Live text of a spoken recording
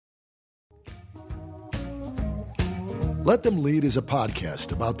Let Them Lead is a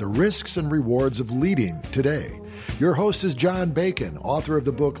podcast about the risks and rewards of leading today. Your host is John Bacon, author of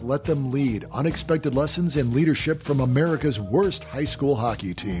the book Let Them Lead, Unexpected Lessons in Leadership from America's Worst High School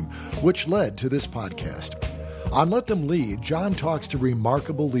Hockey Team, which led to this podcast. On Let Them Lead, John talks to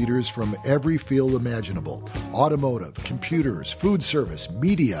remarkable leaders from every field imaginable: automotive, computers, food service,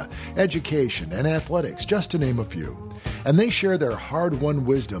 media, education, and athletics, just to name a few. And they share their hard-won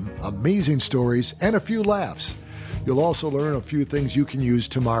wisdom, amazing stories, and a few laughs. You'll also learn a few things you can use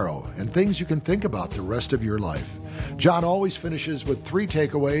tomorrow and things you can think about the rest of your life. John always finishes with 3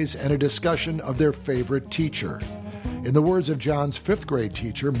 takeaways and a discussion of their favorite teacher. In the words of John's 5th grade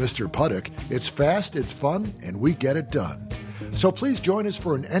teacher, Mr. Puddock, it's fast, it's fun, and we get it done. So please join us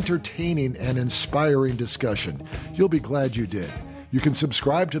for an entertaining and inspiring discussion. You'll be glad you did. You can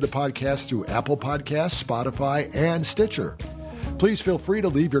subscribe to the podcast through Apple Podcasts, Spotify, and Stitcher. Please feel free to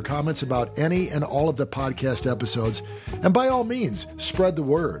leave your comments about any and all of the podcast episodes. And by all means, spread the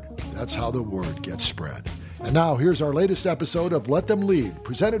word. That's how the word gets spread. And now here's our latest episode of Let Them Lead,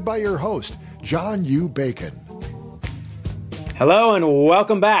 presented by your host, John U. Bacon. Hello and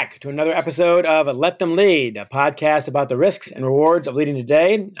welcome back to another episode of Let Them Lead, a podcast about the risks and rewards of leading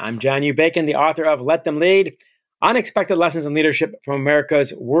today. I'm John U. Bacon, the author of Let Them Lead, Unexpected Lessons in Leadership from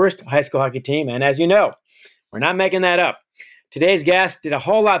America's Worst High School Hockey Team. And as you know, we're not making that up. Today's guest did a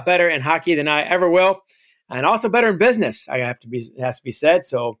whole lot better in hockey than I ever will, and also better in business, it has to be said.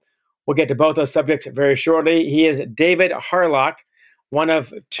 So we'll get to both those subjects very shortly. He is David HARLOCK, one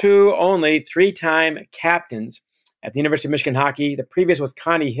of 2 only 3-time captains at the University of Michigan hockey. The previous was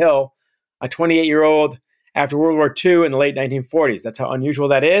Connie Hill, a 28-year-old after World War II in the late 1940s. That's how unusual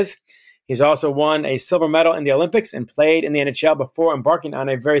that is. He's also won a silver medal in the Olympics and played in the NHL before embarking on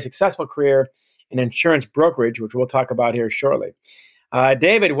a very successful career in insurance brokerage, which we'll talk about here shortly.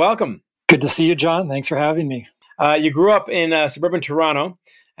 David, welcome. Good to see you, John. Thanks for having me. You grew up in suburban Toronto,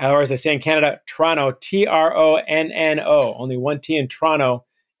 or as they say in Canada, Toronto, T-R-O-N-N-O. Only 1 T in Toronto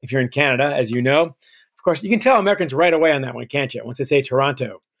if you're in Canada, as you know. Of course, you can tell Americans right away on that one, can't you? Once they say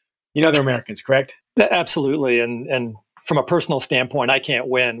Toronto, you know they're Americans, correct? Absolutely. And from a personal standpoint, I can't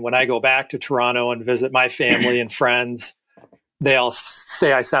win. When I go back to Toronto and visit my family and friends, they all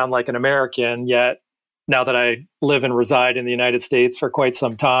say I sound like an American, yet now that I live and reside in the United States for quite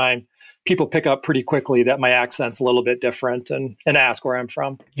some time, people pick up pretty quickly that my accent's a little bit different and ask where I'm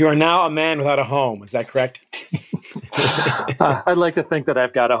from. You are now a man without a home. Is that correct? I'd like to think that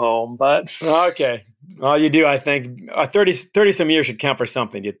I've got a home, but... Okay. Well, you do, I think. 30-some years should count for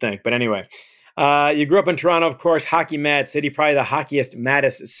something, you'd think. But anyway, you grew up in Toronto, of course, hockey mad city, probably the hockeyest,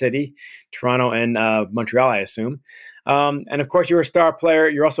 maddest city, Toronto and Montreal, I assume. And of course, you were a star player.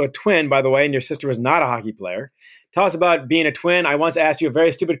 You're also a twin, by the way, and your sister was not a hockey player. Tell us about being a twin. I once asked you a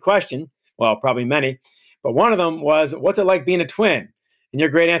very stupid question. Well, probably many. But one of them was, what's it like being a twin? And your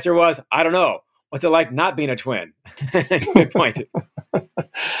great answer was, I don't know. What's it like not being a twin? Good point.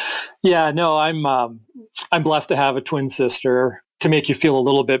 Yeah, no, I'm blessed to have a twin sister. To make you feel a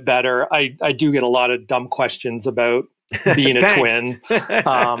little bit better, I do get a lot of dumb questions about being a twin,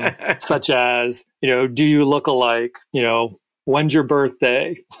 such as, do you look alike? When's your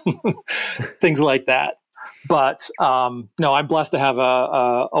birthday? Things like that. But no, I'm blessed to have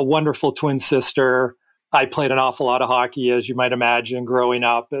a wonderful twin sister. I played an awful lot of hockey, as you might imagine, growing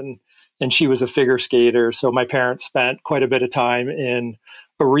up, and she was a figure skater. So my parents spent quite a bit of time in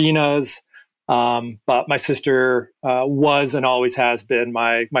arenas. But my sister was and always has been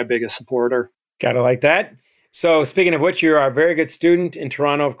my biggest supporter. Gotta like that. So speaking of which, you're a very good student in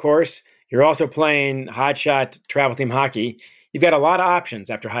Toronto, of course. You're also playing hotshot travel team hockey. You've got a lot of options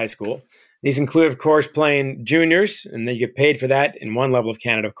after high school. These include, of course, playing juniors, and then you get paid for that in one level of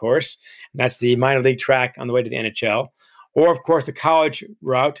Canada, of course. And that's the minor league track on the way to the NHL. Or, of course, the college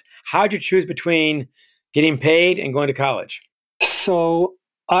route. How'd you choose between getting paid and going to college? So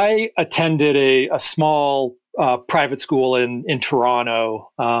I attended a small private school in Toronto,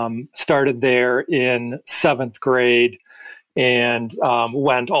 started there in 7th grade and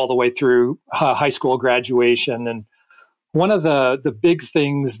went all the way through high school graduation. And one of the big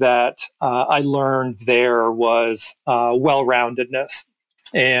things that I learned there was well-roundedness.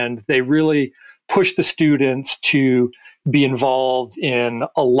 And they really pushed the students to be involved in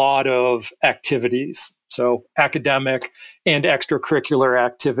a lot of activities. So academic and extracurricular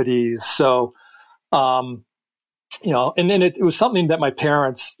activities. So, and then it was something that my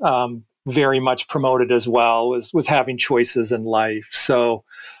parents very much promoted as well, was having choices in life. So,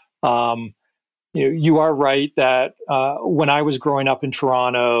 you are right that when I was growing up in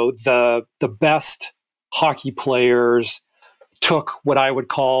Toronto, the best hockey players took what I would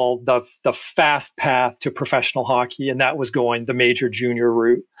call the fast path to professional hockey, and that was going the major junior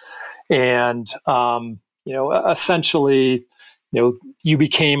route. And essentially, you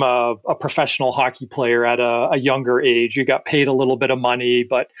became a professional hockey player at a younger age. You got paid a little bit of money,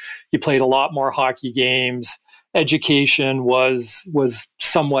 but you played a lot more hockey games. Education was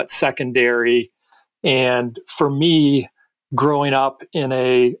somewhat secondary. And for me, growing up in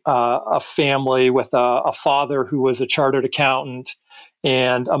a family with a father who was a chartered accountant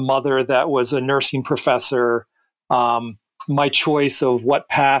and a mother that was a nursing professor, my choice of what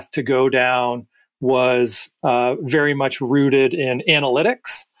path to go down was very much rooted in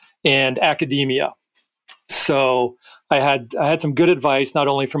analytics and academia. So I had some good advice, not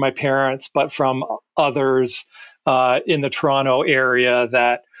only from my parents, but from others in the Toronto area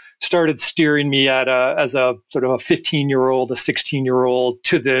that started steering me as a sort of a 15-year-old, a 16-year-old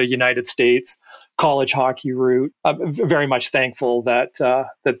to the United States college hockey route. I'm very much thankful that's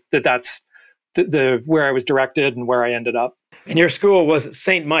the where I was directed and where I ended up. And your school was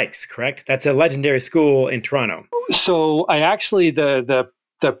St. Mike's, correct? That's a legendary school in Toronto. So I actually, the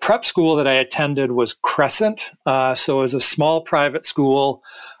prep school that I attended was Crescent. So it was a small private school.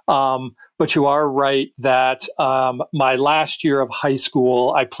 But you are right that my last year of high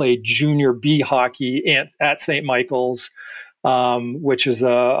school, I played junior B hockey at St. Michael's, which is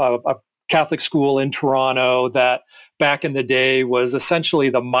a Catholic school in Toronto that back in the day was essentially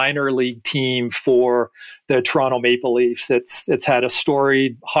the minor league team for the Toronto Maple Leafs. It's had a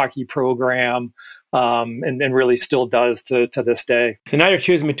storied hockey program and really still does to this day. So now you're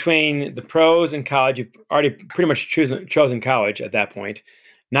choosing between the pros and college. You've already pretty much chosen college at that point.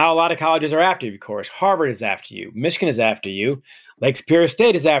 Now a lot of colleges are after you, of course. Harvard is after you. Michigan is after you. Lake Superior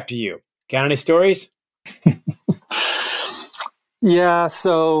State is after you. Got any stories? Yeah,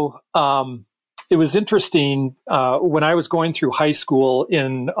 so it was interesting when I was going through high school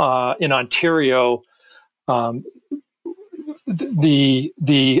in Ontario.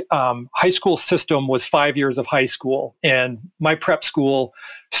 The high school system was 5 years of high school, and my prep school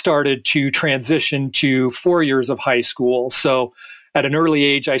started to transition to 4 years of high school. So at an early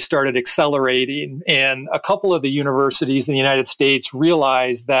age, I started accelerating, and a couple of the universities in the United States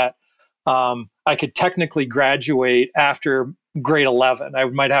realized that I could technically graduate after grade 11. I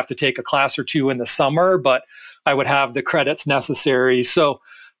might have to take a class or two in the summer, but I would have the credits necessary. So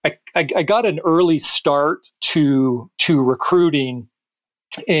I got an early start to recruiting,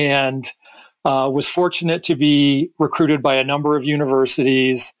 and was fortunate to be recruited by a number of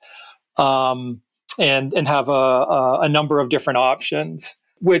universities, and have a number of different options,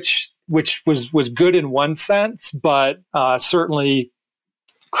 which was good in one sense, but certainly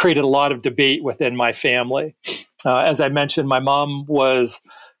created a lot of debate within my family. As I mentioned, my mom was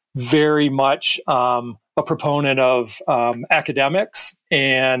very much a proponent of academics,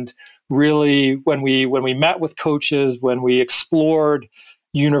 and really when we met with coaches, when we explored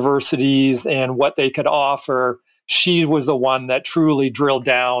universities and what they could offer, she was the one that truly drilled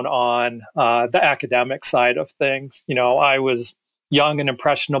down on the academic side of things. I was young and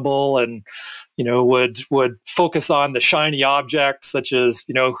impressionable, and would focus on the shiny objects, such as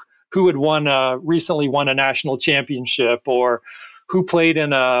who had recently won a national championship, or who played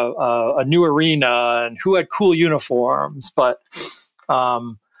in a new arena, and who had cool uniforms. But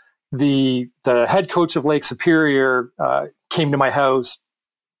the head coach of Lake Superior came to my house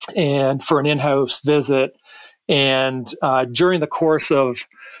and for an in-house visit. And during the course of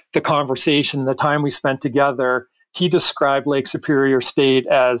the conversation, the time we spent together, he described Lake Superior State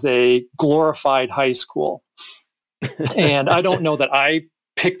as a glorified high school. And I don't know that I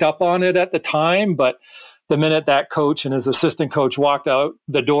picked up on it at the time, but the minute that coach and his assistant coach walked out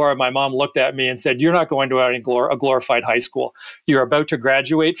the door, my mom looked at me and said, "You're not going to a glorified high school. You're about to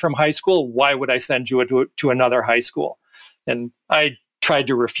graduate from high school. Why would I send you to another high school?" And I tried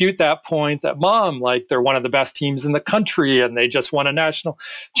to refute that point, that Mom, they're one of the best teams in the country and they just won a national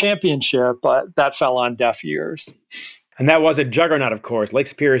championship, but that fell on deaf ears. And that was a juggernaut, of course. Lake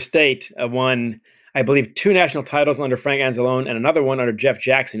Superior State won, I believe, 2 national titles under Frank Anzalone and another one under Jeff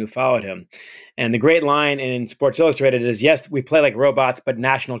Jackson, who followed him. And the great line in Sports Illustrated is, "Yes, we play like robots, but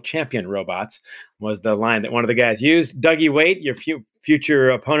national champion robots," was the line that one of the guys used. Dougie Waite, your future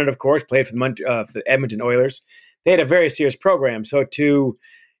opponent, of course, played for the Edmonton Oilers. They had a very serious program. So to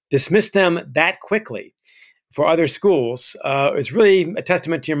dismiss them that quickly for other schools is really a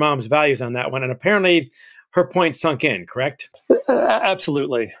testament to your mom's values on that one. And apparently her point sunk in, correct?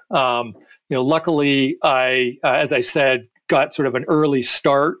 Absolutely. Luckily, I, as I said, got sort of an early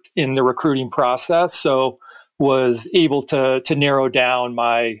start in the recruiting process, so was able to narrow down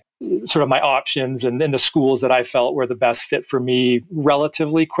my sort of my options and then the schools that I felt were the best fit for me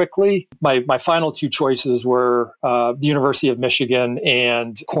relatively quickly. My final two choices were the University of Michigan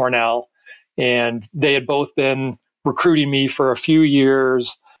and Cornell, and they had both been recruiting me for a few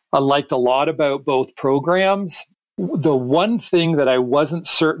years. I liked a lot about both programs. The one thing that I wasn't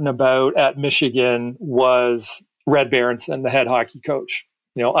certain about at Michigan was Red Berenson, the head hockey coach.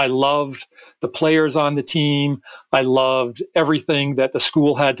 I loved the players on the team. I loved everything that the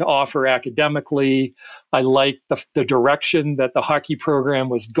school had to offer academically. I liked the direction that the hockey program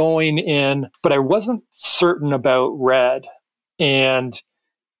was going in, but I wasn't certain about Red. And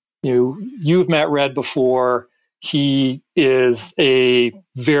you've met Red before. He is a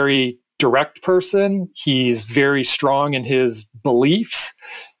very direct person. He's very strong in his beliefs,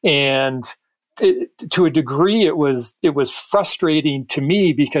 and to a degree, it was frustrating to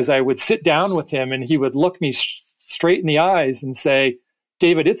me because I would sit down with him and he would look me straight in the eyes and say,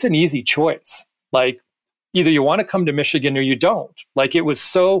 "David, it's an easy choice. Like, either you want to come to Michigan or you don't." Like, it was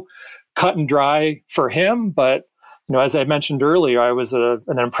so cut and dry for him. But as I mentioned earlier, I was an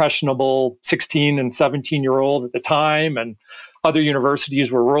impressionable 16 and 17-year-old at the time, and other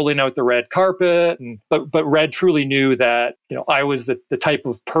universities were rolling out the red carpet. But Red truly knew that I was the type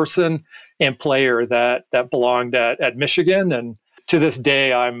of person and player that belonged at Michigan. And to this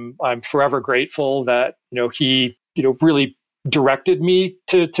day, I'm forever grateful that he really directed me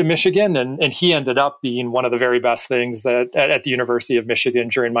to Michigan, and he ended up being one of the very best things that at the University of Michigan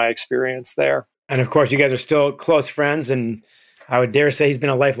during my experience there. And of course, you guys are still close friends, and I would dare say he's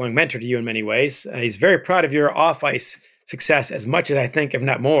been a lifelong mentor to you in many ways. He's very proud of your off-ice success as much as I think, if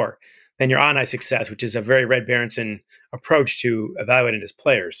not more, than your on-ice success, which is a very Red Berenson approach to evaluating his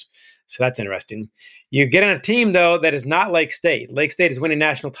players. So that's interesting. You get on a team, though, that is not Lake State. Lake State is winning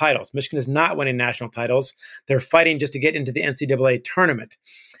national titles. Michigan is not winning national titles. They're fighting just to get into the NCAA tournament.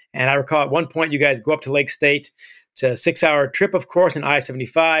 And I recall at one point you guys go up to Lake State. It's a 6-hour trip, of course, in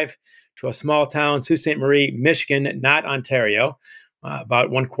I-75 to a small town, Sault Ste. Marie, Michigan, not Ontario, about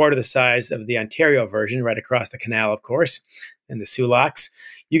 1/4 the size of the Ontario version, right across the canal, of course, and the Sioux Locks.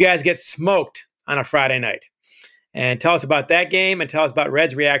 You guys get smoked on a Friday night. And tell us about that game and tell us about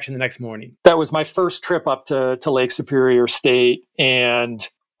Red's reaction the next morning. That was my first trip up to Lake Superior State. And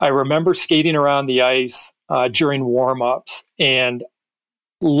I remember skating around the ice during warm-ups and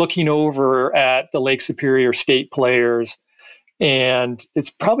looking over at the Lake Superior State players. And it's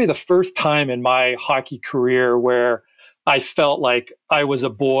probably the first time in my hockey career where I felt like I was a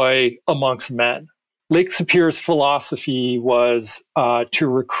boy amongst men. Lake Superior's philosophy was to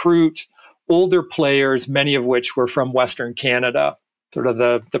recruit older players, many of which were from Western Canada, sort of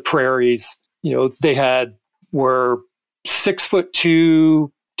the prairies. They were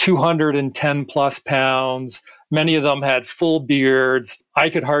 6'2", 210 plus pounds. Many of them had full beards. I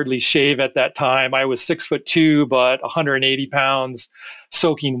could hardly shave at that time. I was 6'2", but 180 pounds,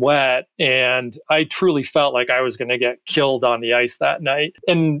 soaking wet. And I truly felt like I was going to get killed on the ice that night.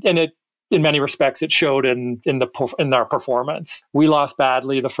 And it, in many respects, it showed in our performance. We lost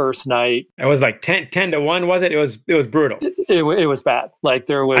badly the first night. It was like 10-1, was it? It was brutal. It was bad. Like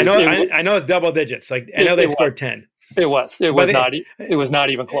there was. I know it's double digits. Like I know they scored 10. It was. It was not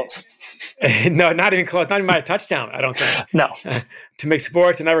even close. No, not even close. Not even by a touchdown, I don't think. No. To make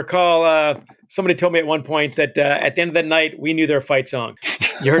sports. And I recall somebody told me at one point that at the end of the night, we knew their fight song.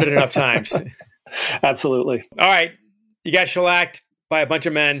 You heard it enough times. Absolutely. All right. You got shellacked by a bunch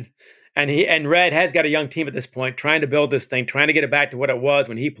of men. And Red has got a young team at this point, trying to build this thing, trying to get it back to what it was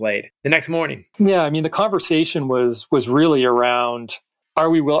when he played the next morning. Yeah, I mean, the conversation was really around, are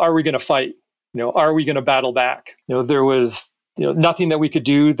we going to fight? Are we going to battle back? There was nothing that we could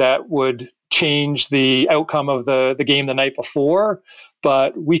do that would change the outcome of the game the night before,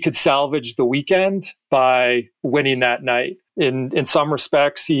 but we could salvage the weekend by winning that night. In some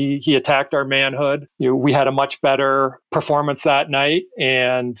respects, he attacked our manhood. We had a much better performance that night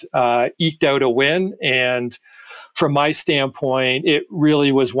and eked out a win. And from my standpoint, it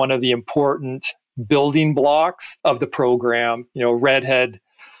really was one of the important building blocks of the program. Red had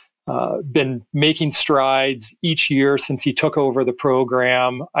been making strides each year since he took over the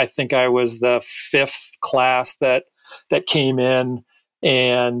program. I think I was the 5th class that came in,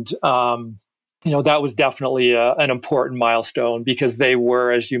 and that was definitely an important milestone because they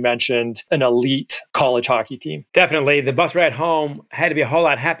were, as you mentioned, an elite college hockey team. Definitely, the bus ride home had to be a whole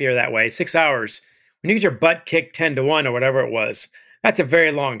lot happier that way. 6 hours. When you get your butt kicked 10-1 or whatever it was, that's a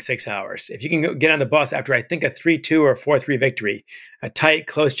very long 6 hours. If you can get on the bus after, I think, a 3-2 or 4-3 victory, a tight,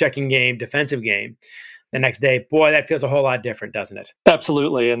 close checking game, defensive game, the next day. Boy, that feels a whole lot different, doesn't it?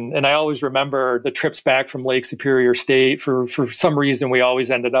 Absolutely. And I always remember the trips back from Lake Superior State. For some reason, we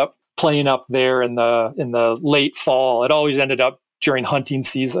always ended up playing up there in the late fall. It always ended up during hunting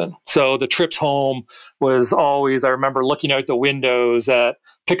season. So the trips home was always, I remember looking out the windows at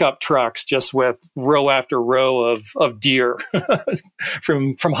pickup trucks just with row after row of deer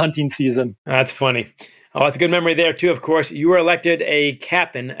from hunting season. That's funny. Oh, it's a good memory there too. Of course, you were elected a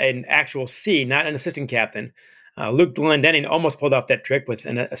captain, an actual C, not an assistant captain. Luke Glendenning almost pulled off that trick with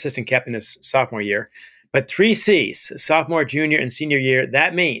an assistant captain his sophomore year. But 3 Cs, sophomore, junior, and senior year,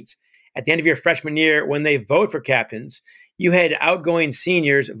 that means at the end of your freshman year, when they vote for captains, you had outgoing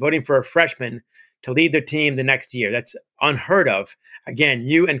seniors voting for a freshman to lead their team the next year. That's unheard of. Again,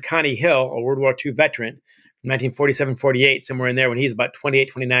 you and Connie Hill, a World War II veteran, 1947-48, somewhere in there when he's about 28,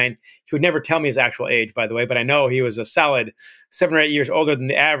 29. He would never tell me his actual age, by the way, but I know he was a solid 7 or 8 years older than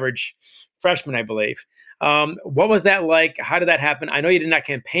the average freshman, I believe. What was that like? How did that happen? I know you did not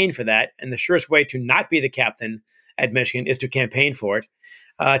campaign for that, and the surest way to not be the captain at Michigan is to campaign for it.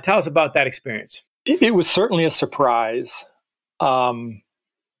 Tell us about that experience. It was certainly a surprise. When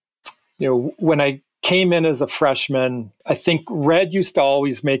I came in as a freshman, I think Red used to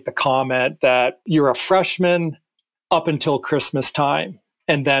always make the comment that you're a freshman up until Christmas time.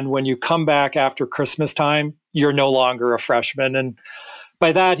 And then when you come back after Christmas time, you're no longer a freshman. And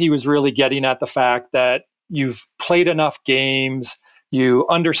by that, he was really getting at the fact that you've played enough games, you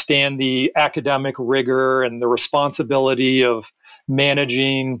understand the academic rigor and the responsibility of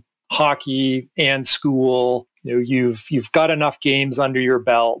managing hockey and school. You've got enough games under your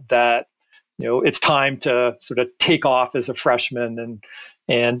belt that it's time to sort of take off as a freshman,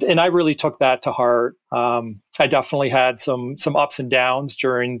 and I really took that to heart. I definitely had some ups and downs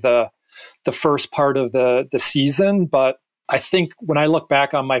during the first part of the season, but I think when I look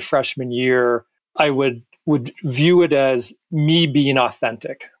back on my freshman year, I would view it as me being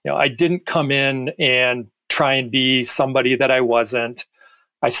authentic. I didn't come in and try and be somebody that I wasn't.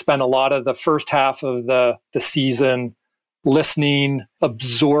 I spent a lot of the first half of the season listening,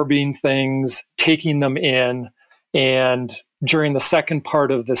 absorbing things, taking them in, and during the second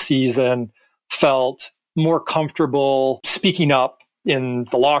part of the season, felt more comfortable speaking up in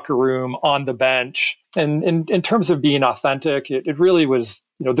the locker room, on the bench. And in terms of being authentic, it really was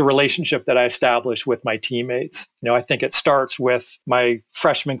the relationship that I established with my teammates. I think it starts with my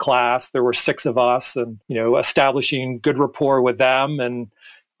freshman class. There were 6 of us, and establishing good rapport with them, and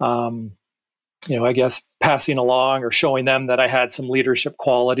I guess passing along or showing them that I had some leadership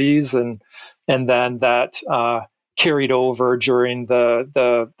qualities, and then that carried over during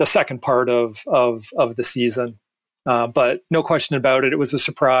the second part of the season. But no question about it, it was a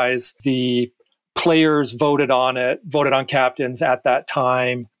surprise. The players voted on captains at that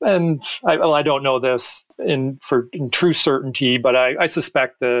time. And I don't know this in true certainty, but I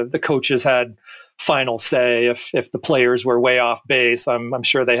suspect the coaches had final say. If the players were way off base, I'm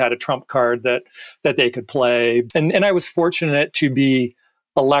sure they had a trump card that they could play. And I was fortunate to be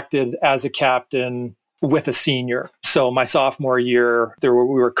elected as a captain with a senior. So my sophomore year, we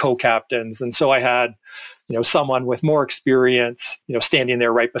were co-captains. And so I had someone with more experience, standing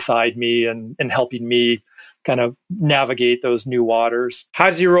there right beside me and helping me kind of navigate those new waters. How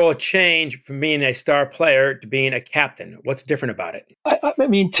does your role change from being a star player to being a captain? What's different about it? I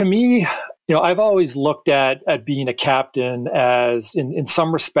mean, to me, I've always looked at being a captain as, in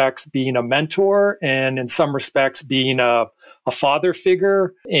some respects, being a mentor, and in some respects, being a father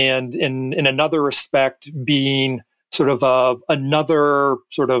figure, and in another respect, being sort of another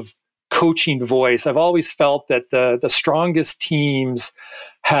sort of coaching voice. I've always felt that the strongest teams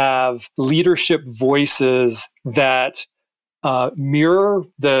have leadership voices that mirror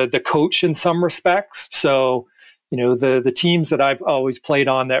the coach in some respects. So, the teams that I've always played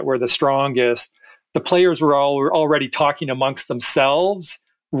on that were the strongest, the players were already talking amongst themselves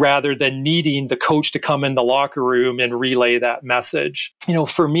rather than needing the coach to come in the locker room and relay that message.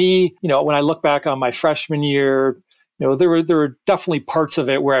 For me, when I look back on my freshman year, there were definitely parts of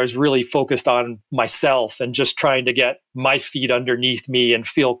it where I was really focused on myself and just trying to get my feet underneath me and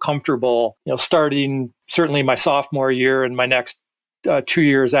feel comfortable. Starting certainly my sophomore year and my next 2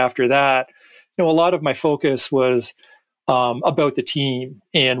 years after that, a lot of my focus was about the team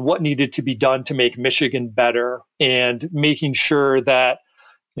and what needed to be done to make Michigan better, and making sure that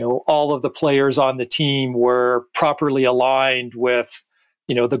all of the players on the team were properly aligned with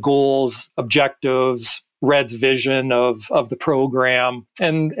the goals, objectives, Red's vision of the program,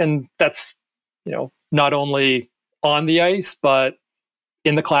 and that's not only on the ice but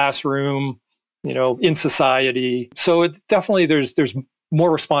in the classroom, in society. So it definitely there's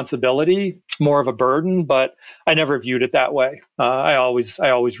more responsibility, more of a burden, but I never viewed it that way. I always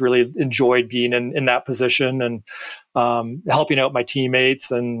really enjoyed being in that position and helping out my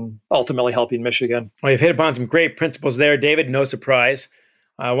teammates and ultimately helping Michigan. Well, you've hit upon some great principles there, David. No surprise.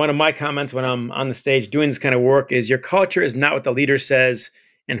 One of my comments when I'm on the stage doing this kind of work is your culture is not what the leader says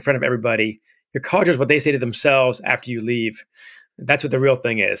in front of everybody. Your culture is what they say to themselves after you leave. That's what the real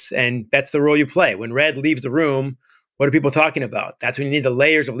thing is. And that's the role you play. When Red leaves the room, what are people talking about? That's when you need the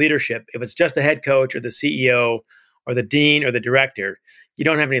layers of leadership. If it's just the head coach or the CEO or the dean or the director, you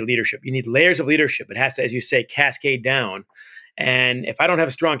don't have any leadership. You need layers of leadership. It has to, as you say, cascade down. And if I don't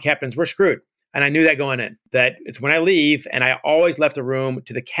have strong captains, we're screwed. And I knew that going in, that it's when I leave, and I always left the room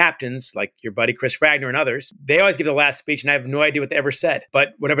to the captains, like your buddy Chris Fragner and others. They always give the last speech, and I have no idea what they ever said.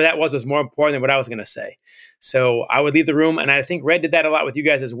 But whatever that was more important than what I was going to say. So I would leave the room, and I think Red did that a lot with you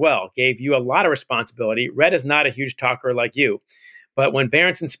guys as well, gave you a lot of responsibility. Red is not a huge talker like you. But when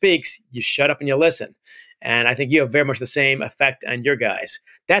Berenson speaks, you shut up and you listen. And I think you have very much the same effect on your guys.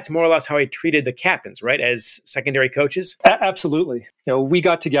 That's more or less how he treated the captains, right, as secondary coaches? Absolutely. We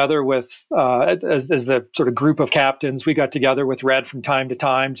got together with, as the sort of group of captains, we got together with Red from time to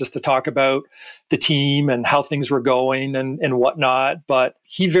time just to talk about the team and how things were going and whatnot. But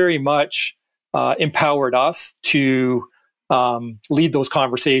he very much empowered us to lead those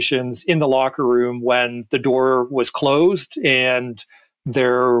conversations in the locker room when the door was closed and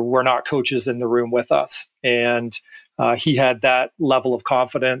there were not coaches in the room with us. And he had that level of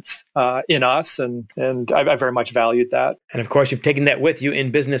confidence in us, and I very much valued that. And of course, you've taken that with you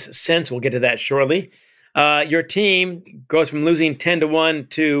in business since. We'll get to that shortly. Your team goes from losing 10-1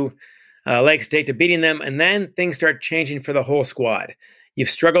 to Lake State to beating them, and then things start changing for the whole squad.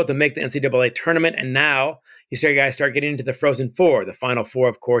 You've struggled to make the NCAA tournament, and now you guys start getting into the Frozen Four, the Final Four,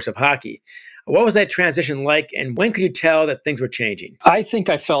 of course, of hockey. What was that transition like, and when could you tell that things were changing? I think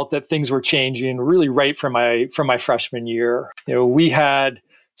I felt that things were changing really right from my freshman year. We had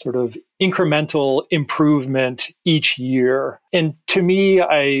sort of incremental improvement each year, and to me,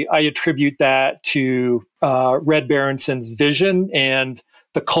 I attribute that to Red Berenson's vision and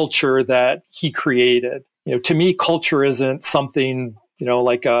the culture that he created. To me, culture isn't something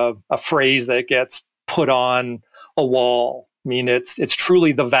like a phrase that gets put on a wall. I mean, it's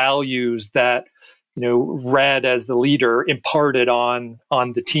truly the values that, Red as the leader imparted on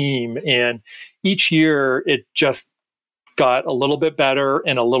the team. And each year it just got a little bit better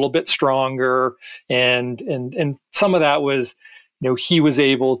and a little bit stronger. And some of that was, he was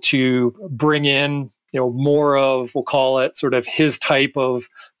able to bring in, more of, we'll call it sort of his type of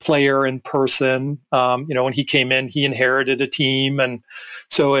player in person. When he came in, he inherited a team. And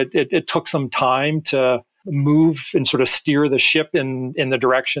so it took some time to move and sort of steer the ship in the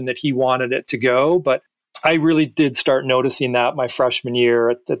direction that he wanted it to go. But I really did start noticing that my freshman year.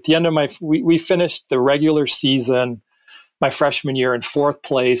 At the end of we finished the regular season my freshman year in fourth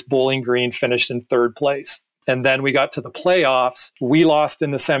place. Bowling Green finished in third place. And then we got to the playoffs. We lost in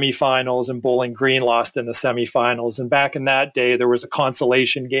the semifinals and Bowling Green lost in the semifinals. And back in that day, there was a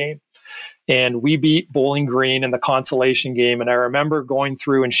consolation game. And we beat Bowling Green in the consolation game. And I remember going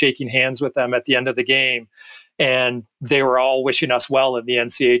through and shaking hands with them at the end of the game. And they were all wishing us well in the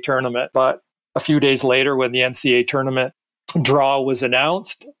NCAA tournament. But a few days later, when the NCAA tournament draw was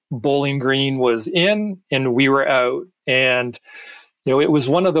announced, Bowling Green was in and we were out. And it was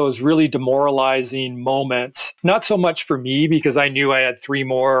one of those really demoralizing moments, not so much for me because I knew I had 3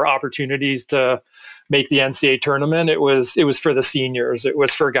 more opportunities to make the NCAA tournament. It was for the seniors. It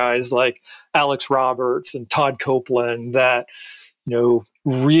was for guys like Alex Roberts and Todd Copeland that,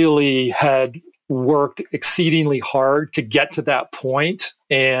 really had worked exceedingly hard to get to that point.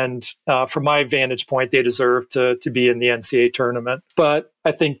 And from my vantage point, they deserved to be in the NCAA tournament. But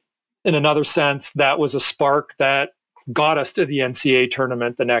I think in another sense, that was a spark that got us to the NCAA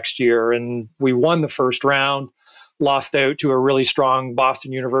tournament the next year. And we won the first round, lost out to a really strong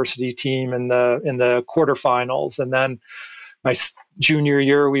Boston University team in the quarterfinals. And then my junior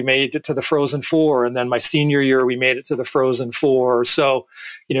year, we made it to the Frozen Four. And then my senior year, we made it to the Frozen Four. So,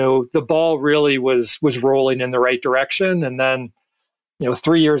 the ball really was rolling in the right direction. And then,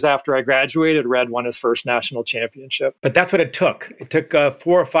 3 years after I graduated, Red won his first national championship. But that's what it took. It took 4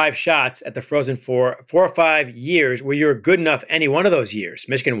 or 5 shots at the Frozen Four, 4 or 5 years where you were good enough any one of those years,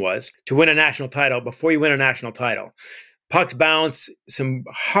 Michigan was, to win a national title before you win a national title. Pucks bounce, some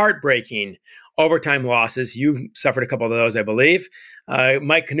heartbreaking overtime losses. You suffered a couple of those, I believe.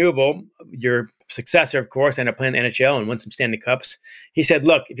 Mike Knuble, your successor, of course, ended up playing NHL and won some Stanley Cups. He said,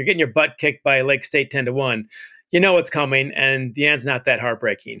 look, if you're getting your butt kicked by Lake State 10-1, you know what's coming, and the end's not that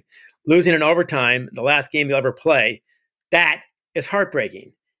heartbreaking. Losing in overtime, the last game you'll ever play, that is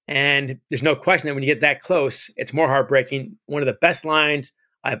heartbreaking. And there's no question that when you get that close, it's more heartbreaking. One of the best lines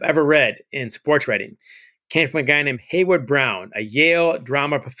I've ever read in sports writing came from a guy named Haywood Brown, a Yale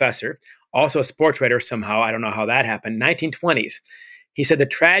drama professor, also a sports writer somehow. I don't know how that happened. 1920s. He said, "The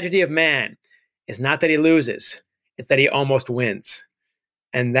tragedy of man is not that he loses, it's that he almost wins."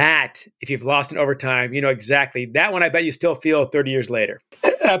 And that, if you've lost in overtime, you know exactly. That one I bet you still feel 30 years later.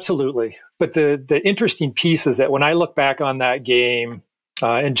 Absolutely. But the interesting piece is that when I look back on that game,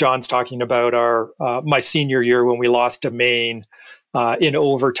 and John's talking about my senior year when we lost to Maine in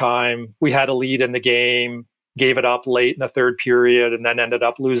overtime, we had a lead in the game, gave it up late in the third period, and then ended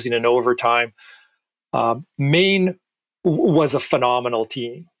up losing in overtime. Maine was a phenomenal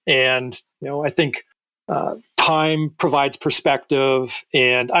team. And, I think time provides perspective,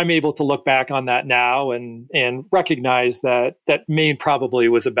 and I'm able to look back on that now and recognize that Maine probably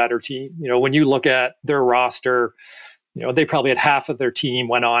was a better team. When you look at their roster, they probably had half of their team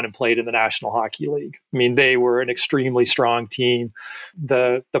went on and played in the National Hockey League. I mean, they were an extremely strong team.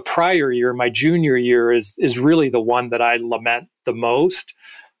 The prior year, my junior year, is really the one that I lament the most,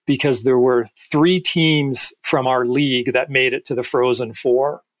 because there were 3 teams from our league that made it to the Frozen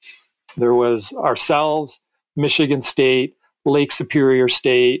Four. There was ourselves, Michigan State, Lake Superior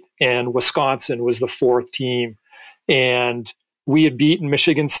State, and Wisconsin was the 4th team. And we had beaten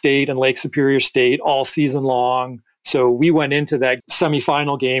Michigan State and Lake Superior State all season long. So we went into that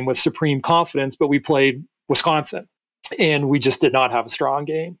semifinal game with supreme confidence, but we played Wisconsin, and we just did not have a strong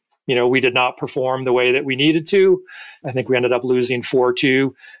game. We did not perform the way that we needed to. I think we ended up losing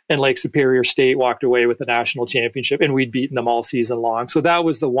 4-2, and Lake Superior State walked away with the national championship, and we'd beaten them all season long. So that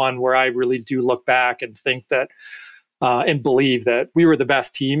was the one where I really do look back and think that and believe that we were the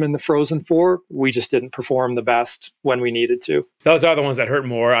best team in the Frozen Four. We just didn't perform the best when we needed to. Those are the ones that hurt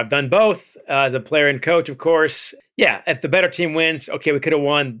more. I've done both as a player and coach, of course. Yeah, if the better team wins, okay, we could have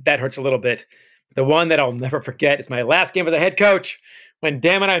won. That hurts a little bit. The one that I'll never forget is my last game as a head coach, when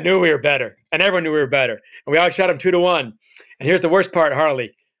damn it, I knew we were better, and everyone knew we were better, and we outshot them 2-1. And here's the worst part,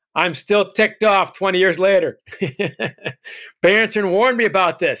 Harley. I'm still ticked off 20 years later. Berenson warned me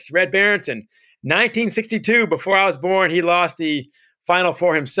about this. Red Berenson, 1962, before I was born, he lost the Final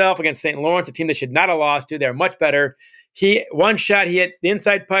Four himself against St. Lawrence, a team they should not have lost to. They're much better. One shot, he hit the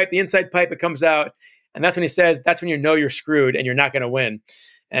inside pipe, it comes out, and that's when he says, that's when you know you're screwed and you're not going to win.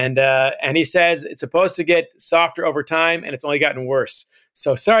 And he says it's supposed to get softer over time, and it's only gotten worse.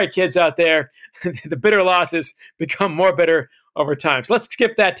 So sorry, kids out there, the bitter losses become more bitter over time. So let's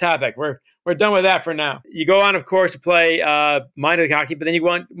skip that topic. We're done with that for now. You go on, of course, to play minor league hockey, but then you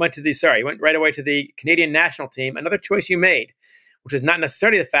went right away to the Canadian national team. Another choice you made, which is not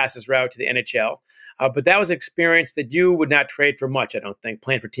necessarily the fastest route to the NHL. But that was an experience that you would not trade for much, I don't think,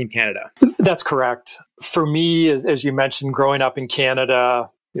 playing for Team Canada. That's correct. For me, as you mentioned, growing up in Canada,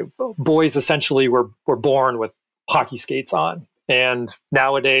 boys essentially were born with hockey skates on. And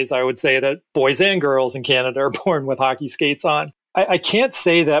nowadays, I would say that boys and girls in Canada are born with hockey skates on. I can't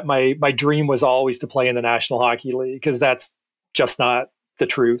say that my dream was always to play in the National Hockey League, because that's just not the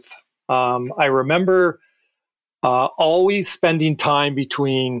truth. I remember always spending time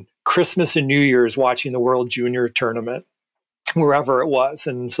between Christmas and New Year's watching the World Junior Tournament, wherever it was.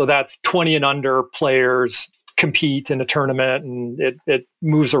 And so that's 20 and under players compete in a tournament, and it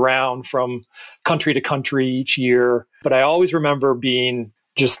moves around from country to country each year. But I always remember being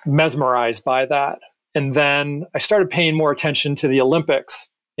just mesmerized by that. And then I started paying more attention to the Olympics.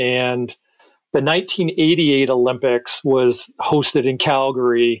 And the 1988 Olympics was hosted in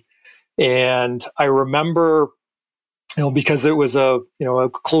Calgary. And I remember, because it was a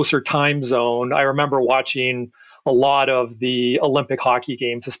closer time zone, I remember watching a lot of the Olympic hockey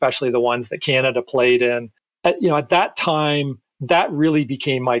games, especially the ones that Canada played in. At that time, that really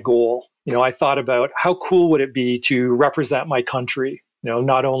became my goal. I thought about how cool would it be to represent my country,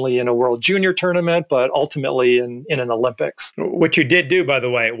 not only in a World Junior Tournament, but ultimately in an Olympics. Which you did do, by the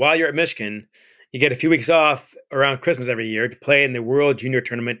way. While you're at Michigan, you get a few weeks off around Christmas every year to play in the World Junior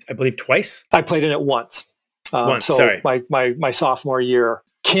Tournament, I believe twice? I played in it once. My sophomore year.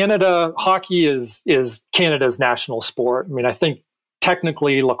 Canada, hockey is Canada's national sport. I mean, I think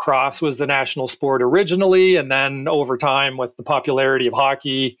technically lacrosse was the national sport originally, and then over time with the popularity of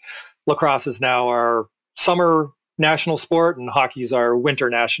hockey, lacrosse is now our summer national sport and hockey's our winter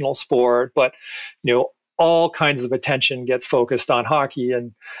national sport. But all kinds of attention gets focused on hockey,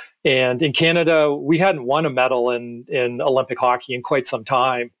 and in Canada we hadn't won a medal in Olympic hockey in quite some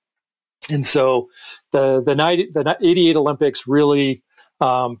time. And so the 88 Olympics really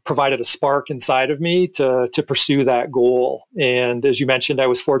provided a spark inside of me to pursue that goal. And as you mentioned, I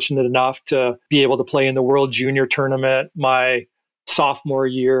was fortunate enough to be able to play in the World Junior Tournament my sophomore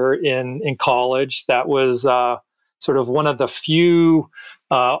year in college. That was sort of one of the few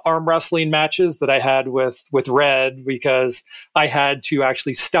arm wrestling matches that I had with Red, because I had to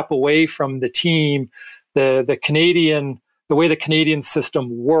actually step away from the team. The way the Canadian system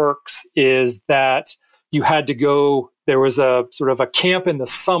works is that you had to go. There was a sort of a camp in the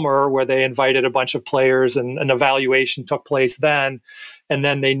summer where they invited a bunch of players, and an evaluation took place then. And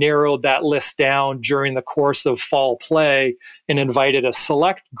then they narrowed that list down during the course of fall play and invited a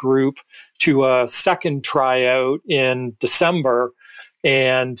select group to a second tryout in December.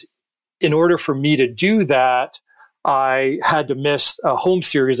 And in order for me to do that, I had to miss a home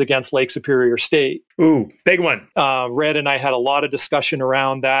series against Lake Superior State. Ooh, big one. Red and I had a lot of discussion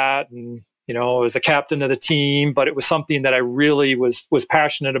around that, and I was a captain of the team, but it was something that I really was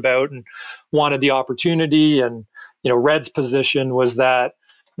passionate about and wanted the opportunity. And Red's position was that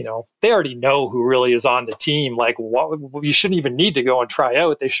they already know who really is on the team. Like, you shouldn't even need to go and try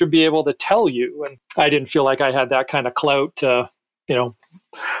out. They should be able to tell you. And I didn't feel like I had that kind of clout to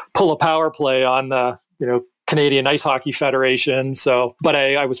pull a power play on the Canadian Ice Hockey Federation. So, but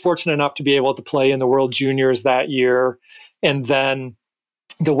I was fortunate enough to be able to play in the World Juniors that year. And then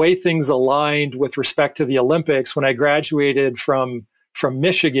the way things aligned with respect to the Olympics, when I graduated from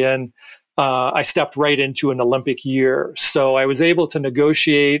Michigan, I stepped right into an Olympic year. So I was able to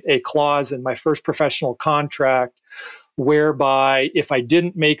negotiate a clause in my first professional contract whereby if I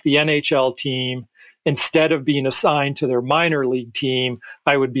didn't make the NHL team, instead of being assigned to their minor league team,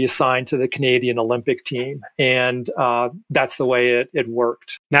 I would be assigned to the Canadian Olympic team. And that's the way it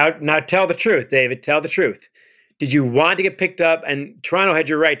worked. Now tell the truth, David. Tell the truth. Did you want to get picked up? And Toronto had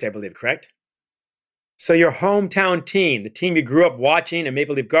your rights, I believe, correct? So your hometown team, the team you grew up watching in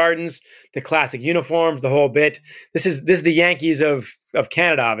Maple Leaf Gardens, the classic uniforms, the whole bit. This is the Yankees of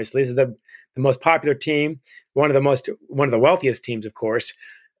Canada, obviously. This is the most popular team, one of the wealthiest teams, of course.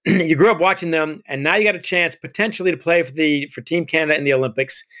 You grew up watching them, and now you got a chance potentially to play for Team Canada in the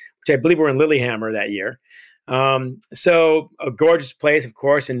Olympics, which I believe were in Lillehammer that year. So a gorgeous place, of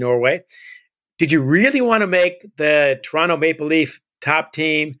course, in Norway. Did you really want to make the Toronto Maple Leaf top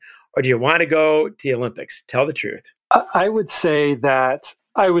team, or do you want to go to the Olympics? Tell the truth. I would say that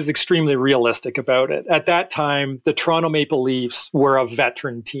I was extremely realistic about it. At that time, the Toronto Maple Leafs were a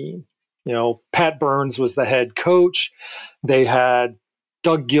veteran team. Pat Burns was the head coach. They had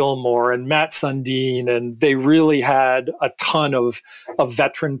Doug Gilmour and Matt Sundin, and they really had a ton of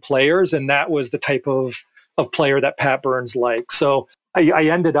veteran players, and that was the type of player that Pat Burns liked. So I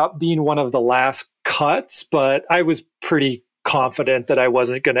ended up being one of the last cuts, but I was pretty confident that I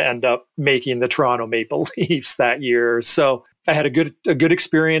wasn't going to end up making the Toronto Maple Leafs that year. So I had a good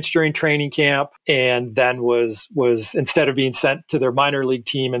experience during training camp, and then was instead of being sent to their minor league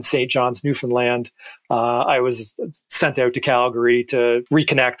team in St. John's, Newfoundland, I was sent out to Calgary to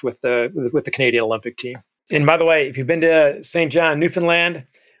reconnect with the Canadian Olympic team. And by the way, if you've been to St. John, Newfoundland,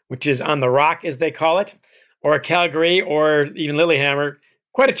 which is on the Rock as they call it, or Calgary, or even Lillehammer,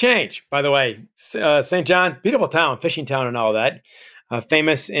 quite a change. By the way, St. John, beautiful town, fishing town, and all that.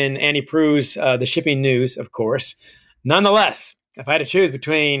 Famous in Annie Proulx's The Shipping News, of course. Nonetheless, if I had to choose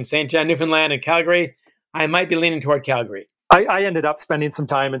between St. John, Newfoundland, and Calgary, I might be leaning toward Calgary. I ended up spending some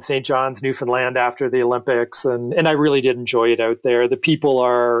time in St. John's, Newfoundland after the Olympics, and I really did enjoy it out there. The people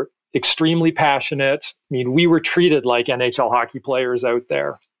are extremely passionate. I mean, we were treated like NHL hockey players out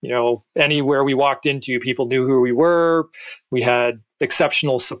there. Anywhere we walked into, people knew who we were. We had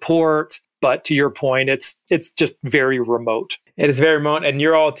exceptional support. But to your point, it's just very remote. It is very remote. And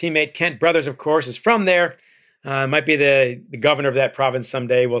your old teammate, Kent Brothers, of course, is from there. Might be the governor of that province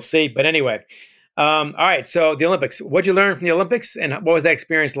someday. We'll see. But anyway, all right. So the Olympics. What'd you learn from the Olympics, and what was that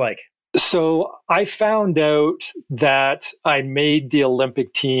experience like? So I found out that I made the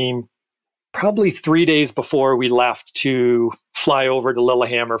Olympic team probably 3 days before we left to fly over to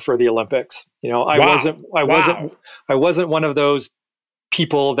Lillehammer for the Olympics. I wasn't one of those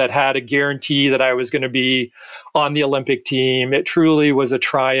people that had a guarantee that I was going to be on the Olympic team. It truly was a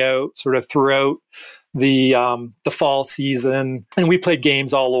tryout sort of throughout the fall season, and we played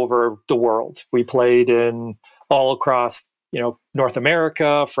games all over the world. We played in all across North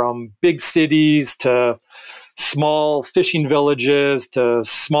America, from big cities to small fishing villages to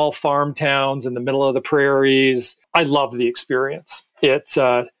small farm towns in the middle of the prairies. I loved the experience. It's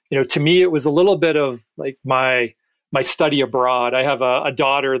to me, it was a little bit of like my study abroad. I have a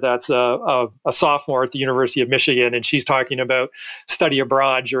daughter that's a sophomore at the University of Michigan, and she's talking about study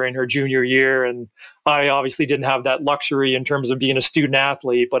abroad during her junior year. And I obviously didn't have that luxury in terms of being a student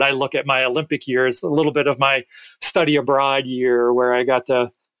athlete, but I look at my Olympic years, a little bit of my study abroad year, where I got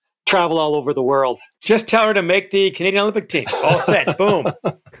to travel all over the world. Just tell her to make the Canadian Olympic team. All set. Boom.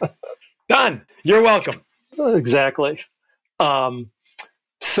 Done. You're welcome. Exactly. But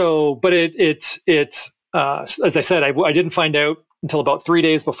it's as I said, I didn't find out until about 3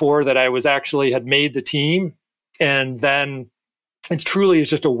 days before that I was actually had made the team. And then it's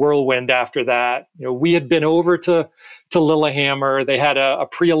just a whirlwind after that. We had been over to Lillehammer. They had a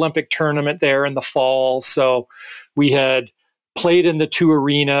pre-Olympic tournament there in the fall. So we had played in the two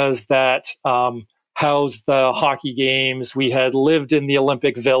arenas that housed the hockey games. We had lived in the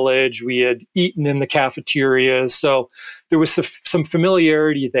Olympic Village. We had eaten in the cafeterias. So there was some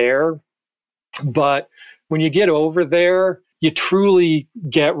familiarity there. But when you get over there, you truly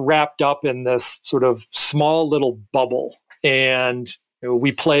get wrapped up in this sort of small little bubble. And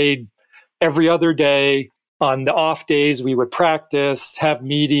we played every other day. On the off days, we would practice, have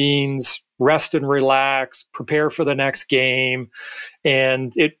meetings, rest and relax, prepare for the next game.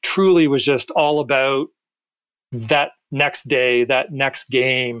 And it truly was just all about that next day, that next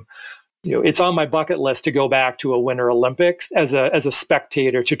game. It's on my bucket list to go back to a Winter Olympics as a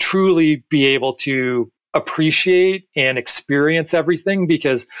spectator, to truly be able to appreciate and experience everything,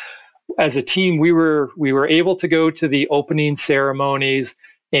 because as a team, we were able to go to the opening ceremonies.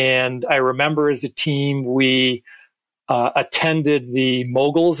 And I remember as a team, we attended the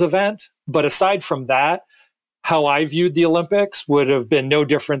Moguls event. But aside from that, how I viewed the Olympics would have been no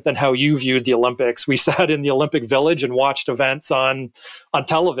different than how you viewed the Olympics. We sat in the Olympic Village and watched events on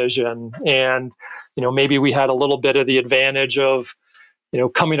television. And, maybe we had a little bit of the advantage of,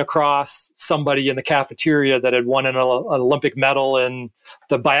 coming across somebody in the cafeteria that had won an Olympic medal in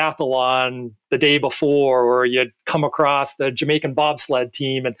the biathlon the day before, or you'd come across the Jamaican bobsled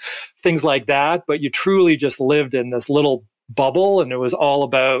team and things like that. But you truly just lived in this little bubble, and it was all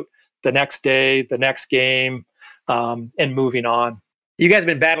about the next day, the next game, and moving on. You guys have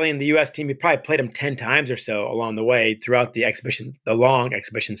been battling the U.S. team. You probably played them 10 times or so along the way throughout the long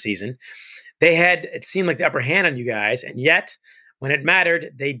exhibition season. They had, it seemed like, the upper hand on you guys, and yet when it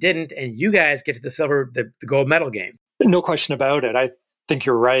mattered, they didn't, and you guys get to the gold medal game. No question about it. I think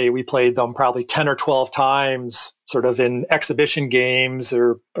you're right. We played them probably 10 or 12 times, sort of in exhibition games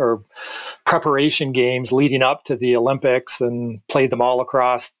or preparation games leading up to the Olympics, and played them all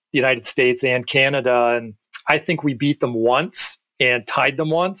across the United States and Canada. And I think we beat them once and tied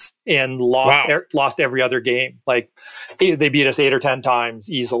them once and lost every other game. Like they beat us 8 or 10 times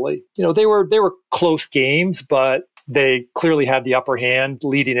easily. They were close games, but they clearly had the upper hand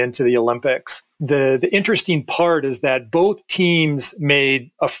leading into the Olympics. The interesting part is that both teams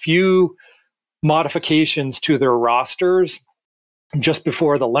made a few modifications to their rosters just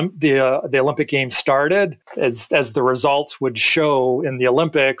before the Olympic Games started. As the results would show in the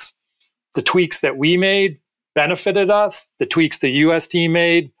Olympics, the tweaks that we made benefited us. The tweaks the U.S. team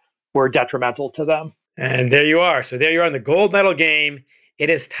made were detrimental to them. And there you are. So there you are in the gold medal game. It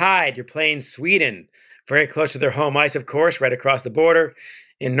is tied. You're playing Sweden, very close to their home ice, of course, right across the border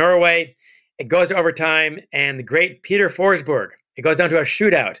in Norway. It goes to overtime, and the great Peter Forsberg, it goes down to a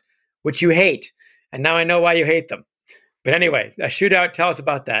shootout, which you hate. And now I know why you hate them. But anyway, a shootout, tell us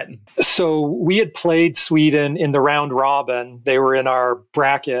about that. So we had played Sweden in the round robin. They were in our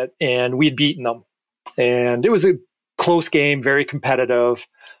bracket, and we'd beaten them. And it was a close game, very competitive.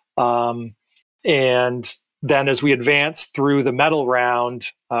 And then as we advanced through the medal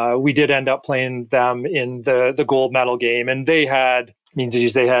round, we did end up playing them in the gold medal game. And they had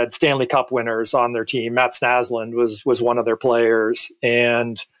Stanley Cup winners on their team. Matt Snaslund was one of their players.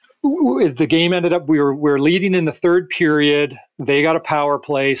 And the game ended up, we were leading in the third period. They got a power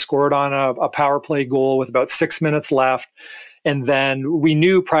play, scored on a power play goal with about 6 minutes left. And then we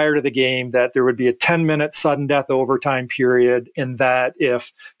knew prior to the game that there would be a 10-minute sudden death overtime period, and that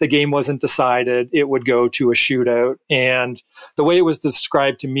if the game wasn't decided, it would go to a shootout. And the way it was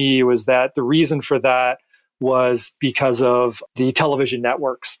described to me was that the reason for that was because of the television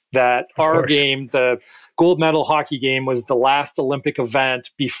networks. That our game, the gold medal hockey game, was the last Olympic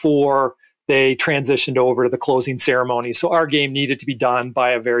event before they transitioned over to the closing ceremony. So our game needed to be done by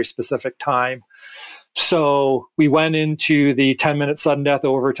a very specific time. So we went into the 10-minute sudden death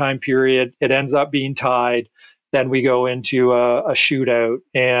overtime period. It ends up being tied. Then we go into a shootout.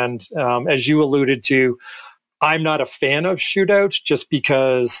 And as you alluded to, I'm not a fan of shootouts just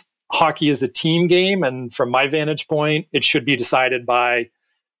because hockey is a team game. And from my vantage point, it should be decided by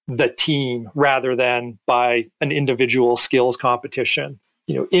the team rather than by an individual skills competition.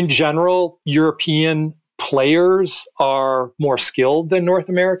 In general, European players are more skilled than North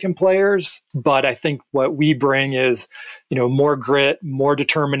American players, but I think what we bring is, more grit, more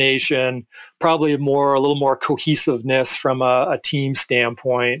determination, probably a little more cohesiveness from a team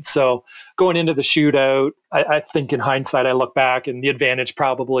standpoint. So going into the shootout, I think in hindsight, I look back and the advantage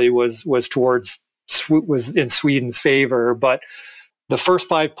probably was in Sweden's favor, but the first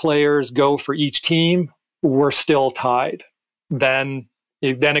 5 players go for each team. We're still tied. Then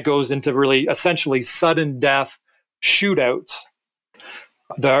it goes into really essentially sudden death shootouts.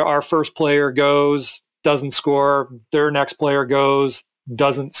 Our first player goes, doesn't score. Their next player goes,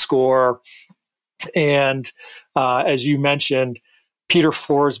 doesn't score. And as you mentioned, Peter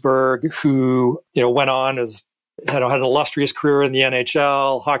Forsberg, who went on had an illustrious career in the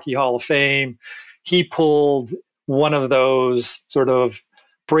NHL, Hockey Hall of Fame, he pulled one of those sort of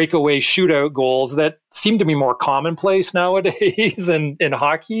breakaway shootout goals that seem to be more commonplace nowadays in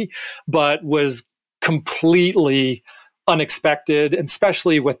hockey, but was completely unexpected,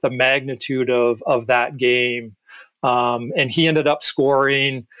 especially with the magnitude of that game. And he ended up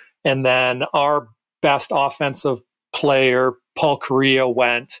scoring. And then our best offensive player, Paul Correa,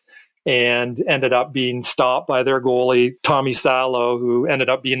 went and ended up being stopped by their goalie, Tommy Salo, who ended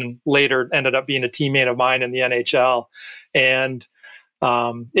up being a teammate of mine in the NHL. And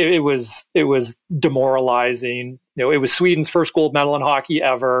it was demoralizing. It was Sweden's first gold medal in hockey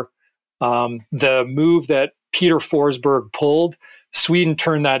ever. The move that Peter Forsberg pulled, Sweden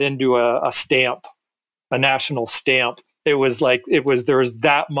turned that into a stamp, a national stamp. There was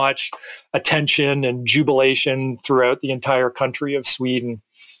that much attention and jubilation throughout the entire country of Sweden.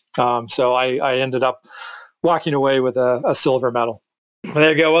 So I ended up walking away with a silver medal. Well,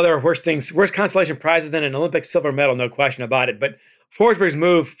 there you go. Well, there are worse consolation prizes than an Olympic silver medal, no question about it. But Forsberg's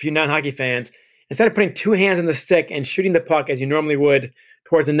move, for you non-hockey fans, instead of putting 2 hands on the stick and shooting the puck as you normally would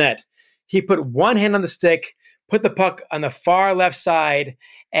towards the net, he put 1 hand on the stick, put the puck on the far left side,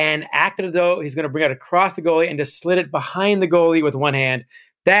 and acted as though he's going to bring it across the goalie and just slid it behind the goalie with 1 hand.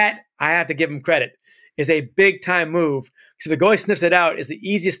 That, I have to give him credit, is a big-time move. So the goalie sniffs it out. It's the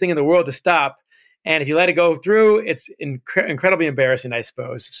easiest thing in the world to stop. And if you let it go through, it's incredibly embarrassing, I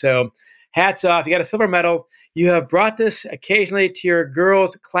suppose. So hats off. You got a silver medal. You have brought this occasionally to your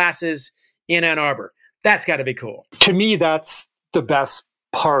girls' classes in Ann Arbor. That's got to be cool. To me, that's the best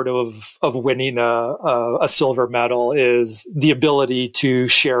part of winning a silver medal is the ability to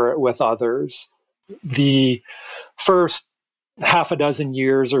share it with others. The first half a dozen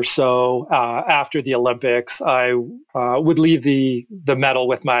years or so after the Olympics, I would leave the medal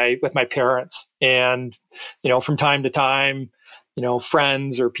with my parents, and from time to time,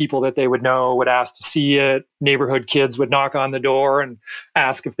 friends or people that they would know would ask to see it. Neighborhood kids would knock on the door and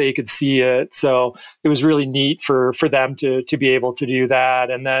ask if they could see it. So it was really neat for them to be able to do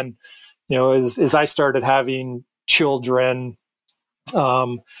that. And then, as I started having children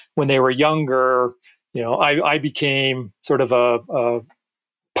when they were younger, I became sort of a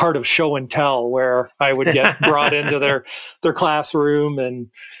part of show and tell, where I would get brought into their classroom and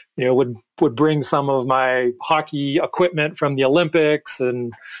would bring some of my hockey equipment from the Olympics,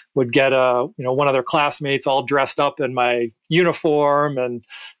 and would get one of their classmates all dressed up in my uniform, and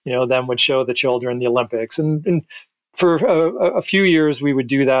then would show the children the Olympics. And for a few years, we would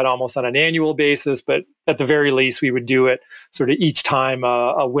do that almost on an annual basis, but at the very least, we would do it sort of each time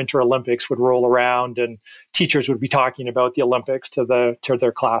a Winter Olympics would roll around, and teachers would be talking about the Olympics to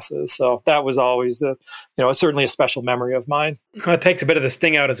their classes. So that was always certainly a special memory of mine. Well, it takes a bit of the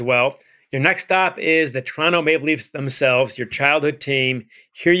sting out as well. Your next stop is the Toronto Maple Leafs themselves, your childhood team.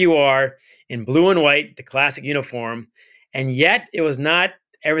 Here you are in blue and white, the classic uniform, and yet it was not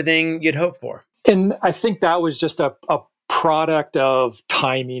everything you'd hoped for. And I think that was just a product of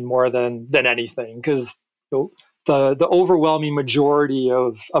timing more than anything, because the overwhelming majority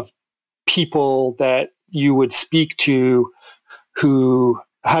of people that you would speak to who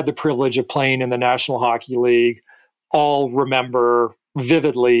had the privilege of playing in the National Hockey League all remember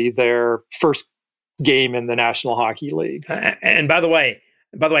vividly their first game in the National Hockey League. And by the way,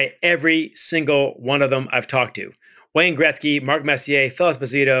 every single one of them I've talked to, Wayne Gretzky, Mark Messier, Phil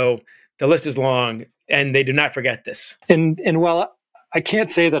Esposito, the list is long, and they do not forget this. And while I can't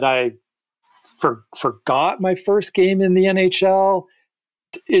say that I forgot my first game in the NHL,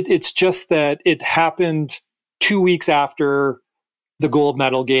 it's just that it happened 2 weeks after the gold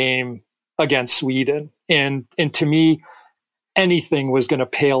medal game against Sweden. And to me, anything was going to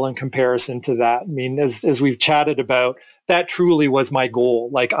pale in comparison to that. I mean, as we've chatted about, that truly was my goal.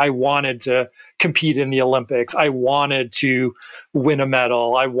 Like, I wanted to compete in the Olympics. I wanted to win a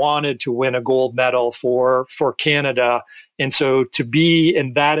medal. I wanted to win a gold medal for Canada. And so to be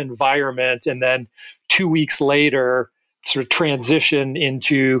in that environment and then 2 weeks later, sort of transition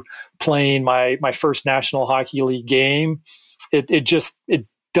into playing my first National Hockey League game, it didn't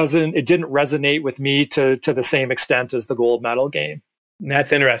resonate with me to the same extent as the gold medal game.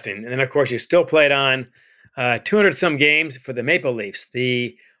 That's interesting. And then, of course, you still played on 200 some games for the Maple Leafs,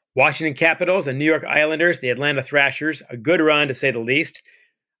 the Washington Capitals, the New York Islanders, the Atlanta Thrashers. A good run, to say the least.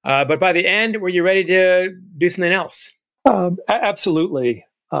 But by the end, were you ready to do something else? Absolutely.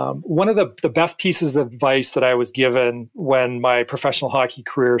 One of the best pieces of advice that I was given when my professional hockey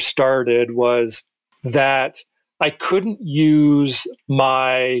career started was that I couldn't use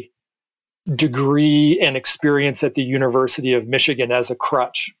my degree and experience at the University of Michigan as a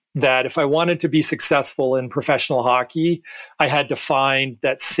crutch. That if I wanted to be successful in professional hockey, I had to find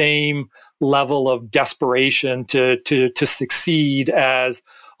that same level of desperation to succeed as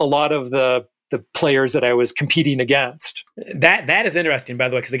a lot of the players that I was competing against. That is interesting, by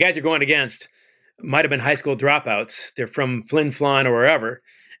the way, because the guys you're going against might have been high school dropouts. They're from Flin Flon or wherever,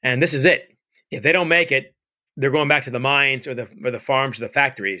 and this is it. If they don't make it, they're going back to the mines or the farms or the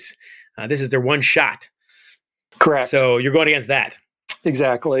factories. This is their one shot. Correct. So you're going against that.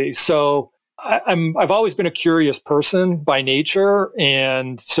 Exactly. So I've always been a curious person by nature,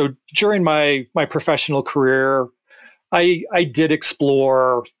 and so during my professional career, I did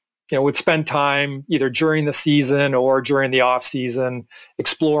explore. Would spend time either during the season or during the off season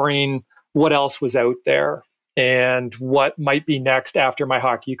exploring what else was out there and what might be next after my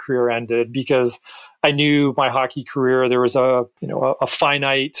hockey career ended, because I knew my hockey career, there was a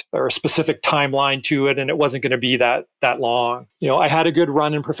finite or a specific timeline to it, and it wasn't going to be that long. I had a good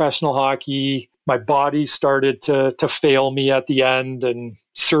run in professional hockey. My body started to fail me at the end, and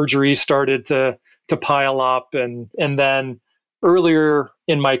surgery started to pile up, and then earlier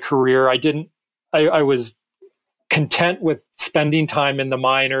in my career, I was content with spending time in the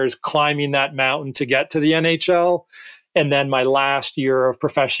minors, climbing that mountain to get to the NHL. And then my last year of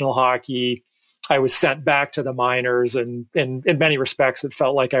professional hockey, I was sent back to the minors, and in many respects, it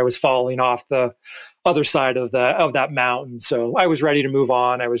felt like I was falling off the other side of that mountain. So I was ready to move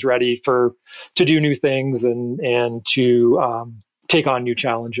on. I was ready to do new things and to take on new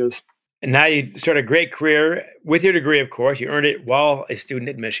challenges. And now you start a great career with your degree, of course. You earned it while a student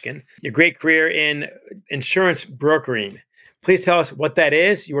at Michigan. Your great career in insurance brokering. Please tell us what that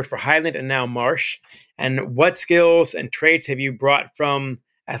is. You worked for Highland and now Marsh. And what skills and traits have you brought from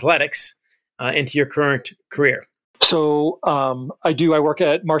athletics into your current career? So I work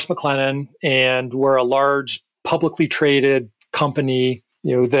at Marsh McLennan, and we're a large publicly traded company.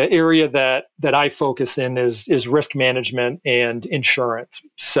 The area that I focus in is risk management and insurance.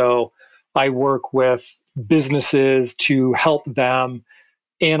 So I work with businesses to help them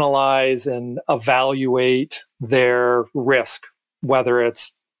analyze and evaluate their risk, whether it's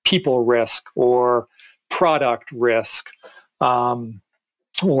people risk or product risk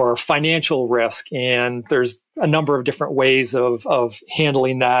or financial risk. And there's a number of different ways of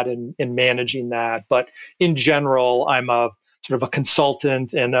handling that and managing that. But in general, I'm a sort of a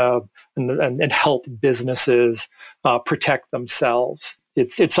consultant and help businesses protect themselves.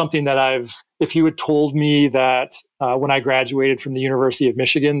 It's something that if you had told me that when I graduated from the University of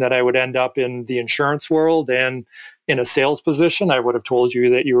Michigan that I would end up in the insurance world and in a sales position, I would have told you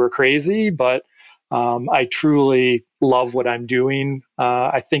that you were crazy. But I truly love what I'm doing.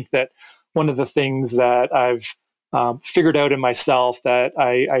 I think that one of the things that I've figured out in myself that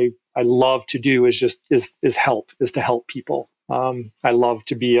I love to do is to help people. I love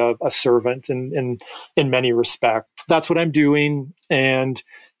to be a servant in many respects. That's what I'm doing. And,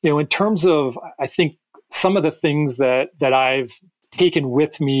 in terms of, I think some of the things that I've taken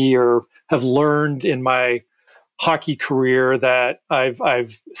with me or have learned in my hockey career that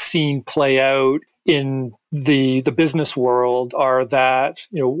I've seen play out in the business world are that,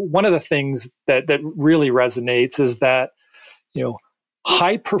 one of the things that really resonates is that,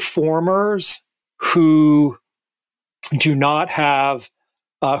 high performers who do not have,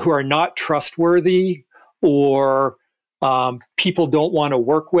 who are not trustworthy, or people don't want to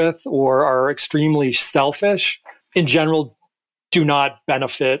work with, or are extremely selfish, in general, do not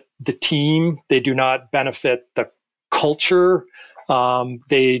benefit the team. They do not benefit the culture.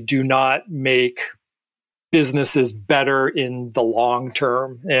 They do not make businesses better in the long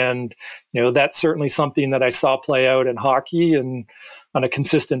term. And, that's certainly something that I saw play out in hockey and on a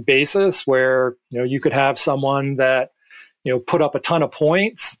consistent basis where, you could have someone that, put up a ton of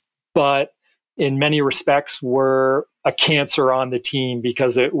points, but in many respects were a cancer on the team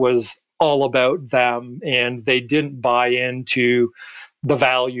because it was all about them and they didn't buy into the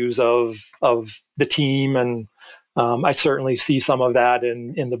values of the team. And I certainly see some of that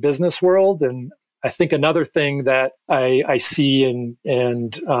in the business world. And I think another thing that I see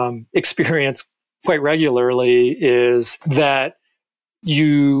and experience quite regularly is that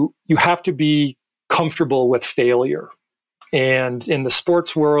you have to be comfortable with failure. And in the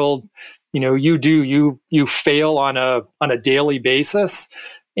sports world, you fail on a daily basis,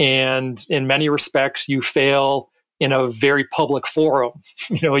 and in many respects, you fail in a very public forum.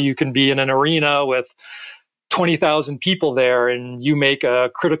 You can be in an arena with 20,000 people there, and you make a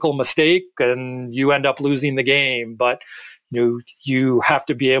critical mistake, and you end up losing the game. But you have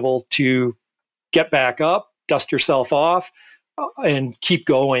to be able to get back up, dust yourself off, and keep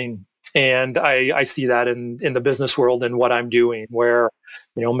going. And I see that in the business world and what I'm doing, where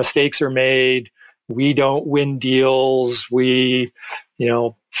mistakes are made, we don't win deals, we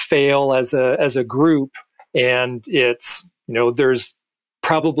fail as a group, and it's there's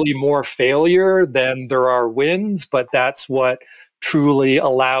probably more failure than there are wins, but that's what truly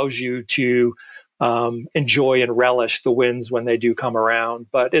allows you to enjoy and relish the wins when they do come around.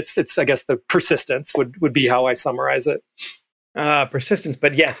 But it's I guess the persistence would be how I summarize it. Persistence,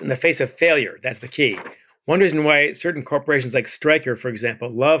 but yes, in the face of failure, that's the key. One reason why certain corporations like Stryker, for example,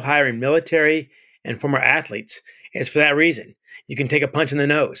 love hiring military and former athletes is for that reason. You can take a punch in the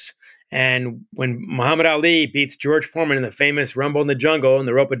nose. And when Muhammad Ali beats George Foreman in the famous Rumble in the Jungle in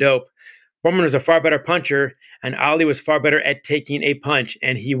the Rope-a-Dope, Foreman was a far better puncher, and Ali was far better at taking a punch,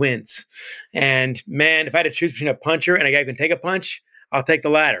 and he wins. And man, if I had to choose between a puncher and a guy who can take a punch, I'll take the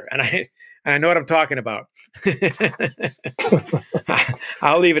latter. And I know what I'm talking about.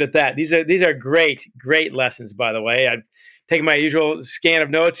 I'll leave it at that. These are great lessons, by the way. I'm taking my usual scan of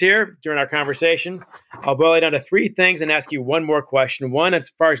notes here during our conversation. I'll boil it down to three things and ask you one more question. One, as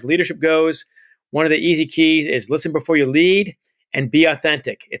far as leadership goes, one of the easy keys is listen before you lead and be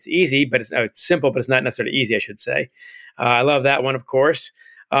authentic. It's easy, but it's simple, but it's not necessarily easy, I should say. I love that one, of course.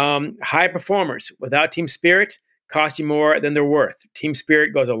 High performers without team spirit cost you more than they're worth. Team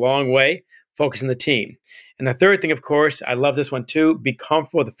spirit goes a long way. Focus on the team. And the third thing, of course, I love this one too, be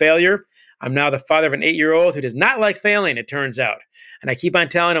comfortable with the failure. I'm now the father of an 8-year-old who does not like failing, it turns out. And I keep on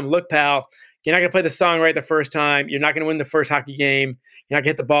telling him, look, pal, you're not going to play the song right the first time. You're not going to win the first hockey game. You're not going to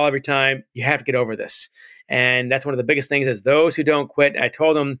hit the ball every time. You have to get over this. And that's one of the biggest things is those who don't quit. I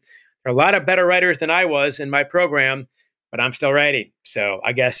told them there are a lot of better writers than I was in my program, but I'm still writing. So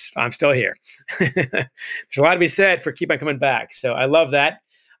I guess I'm still here. There's a lot to be said for keep on coming back. So I love that.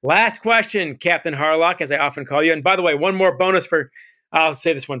 Last question, Captain Harlock, as I often call you. And by the way, one more bonus I'll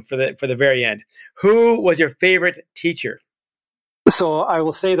say this one for the very end. Who was your favorite teacher? So I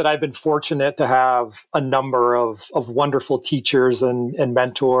will say that I've been fortunate to have a number of wonderful teachers and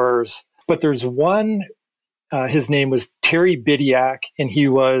mentors. But there's one, his name was Terry Bidiak, and he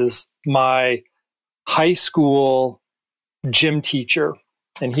was my high school gym teacher.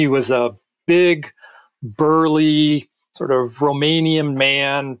 And he was a big, burly, sort of Romanian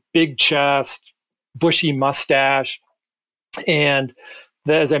man, big chest, bushy mustache. And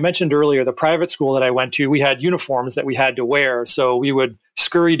as I mentioned earlier, the private school that I went to, we had uniforms that we had to wear. So we would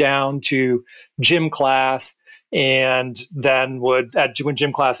scurry down to gym class, and then when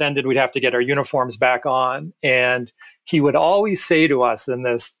gym class ended, we'd have to get our uniforms back on. And he would always say to us in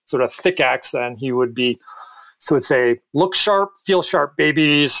this sort of thick accent, he would say, look sharp, feel sharp,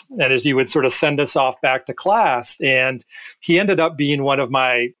 babies. And as he would sort of send us off back to class. And he ended up being one of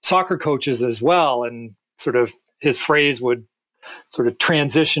my soccer coaches as well. And sort of his phrase would sort of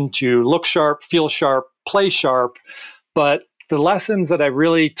transition to look sharp, feel sharp, play sharp. But the lessons that I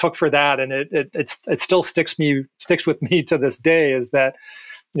really took for that, and it still sticks with me to this day, is that,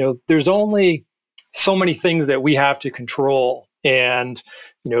 there's only so many things that we have to control. And,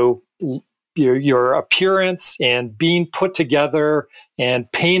 your appearance and being put together and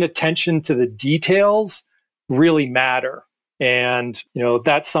paying attention to the details really matter. And,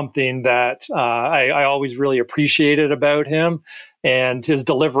 that's something that I always really appreciated about him. And his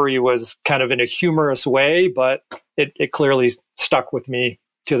delivery was kind of in a humorous way, but it clearly stuck with me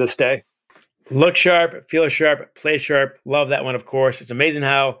to this day. Look sharp, feel sharp, play sharp. Love that one, of course. It's amazing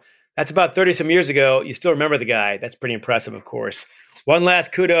how that's about 30 some years ago. You still remember the guy. That's pretty impressive, of course. One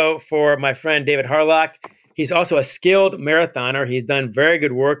last kudo for my friend David Harlock. He's also a skilled marathoner. He's done very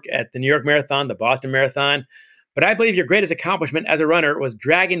good work at the New York Marathon, the Boston Marathon. But I believe your greatest accomplishment as a runner was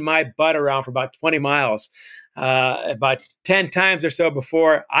dragging my butt around for about 20 miles, about 10 times or so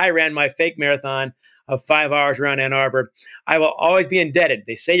before I ran my fake marathon of 5 hours around Ann Arbor. I will always be indebted.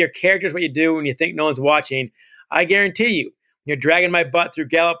 They say your character is what you do when you think no one's watching. I guarantee you, you're dragging my butt through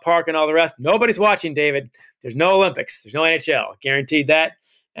Gallup Park and all the rest. Nobody's watching, David. There's no Olympics. There's no NHL. Guaranteed that.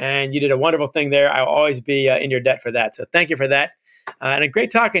 And you did a wonderful thing there. I'll always be in your debt for that. So thank you for that. And a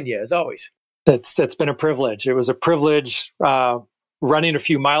great talking to you, as always. It's been a privilege. It was a privilege running a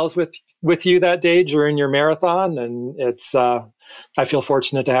few miles with you that day during your marathon, and I feel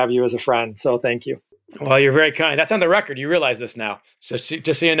fortunate to have you as a friend. So thank you. Well, you're very kind. That's on the record. You realize this now. So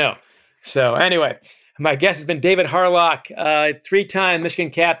just so you know. So anyway, my guest has been David HARLOCK, three-time Michigan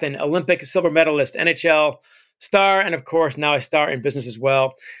captain, Olympic silver medalist, NHL star, and of course, now a star in business as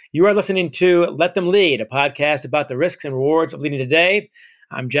well. You are listening to Let Them Lead, a podcast about the risks and rewards of leading today.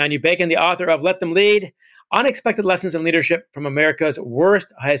 I'm John U. Bacon, the author of Let Them Lead, Unexpected Lessons in Leadership from America's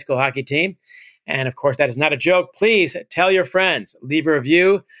Worst High School Hockey Team. And of course, that is not a joke. Please tell your friends, leave a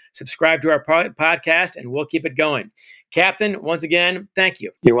review, subscribe to our podcast, and we'll keep it going. Captain, once again, thank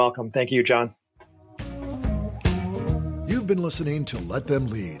you. You're welcome. Thank you, John. You've been listening to Let Them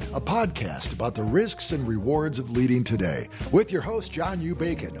Lead, a podcast about the risks and rewards of leading today, with your host, John U.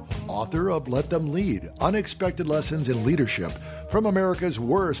 Bacon, author of Let Them Lead, Unexpected Lessons in Leadership from America's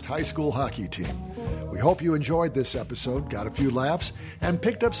Worst High School Hockey Team. We hope you enjoyed this episode, got a few laughs, and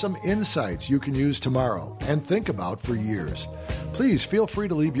picked up some insights you can use tomorrow and think about for years. Please feel free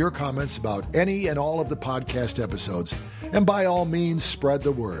to leave your comments about any and all of the podcast episodes, and by all means, spread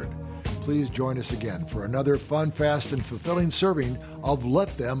the word. Please join us again for another fun, fast, and fulfilling serving of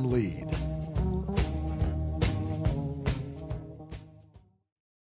Let Them Lead.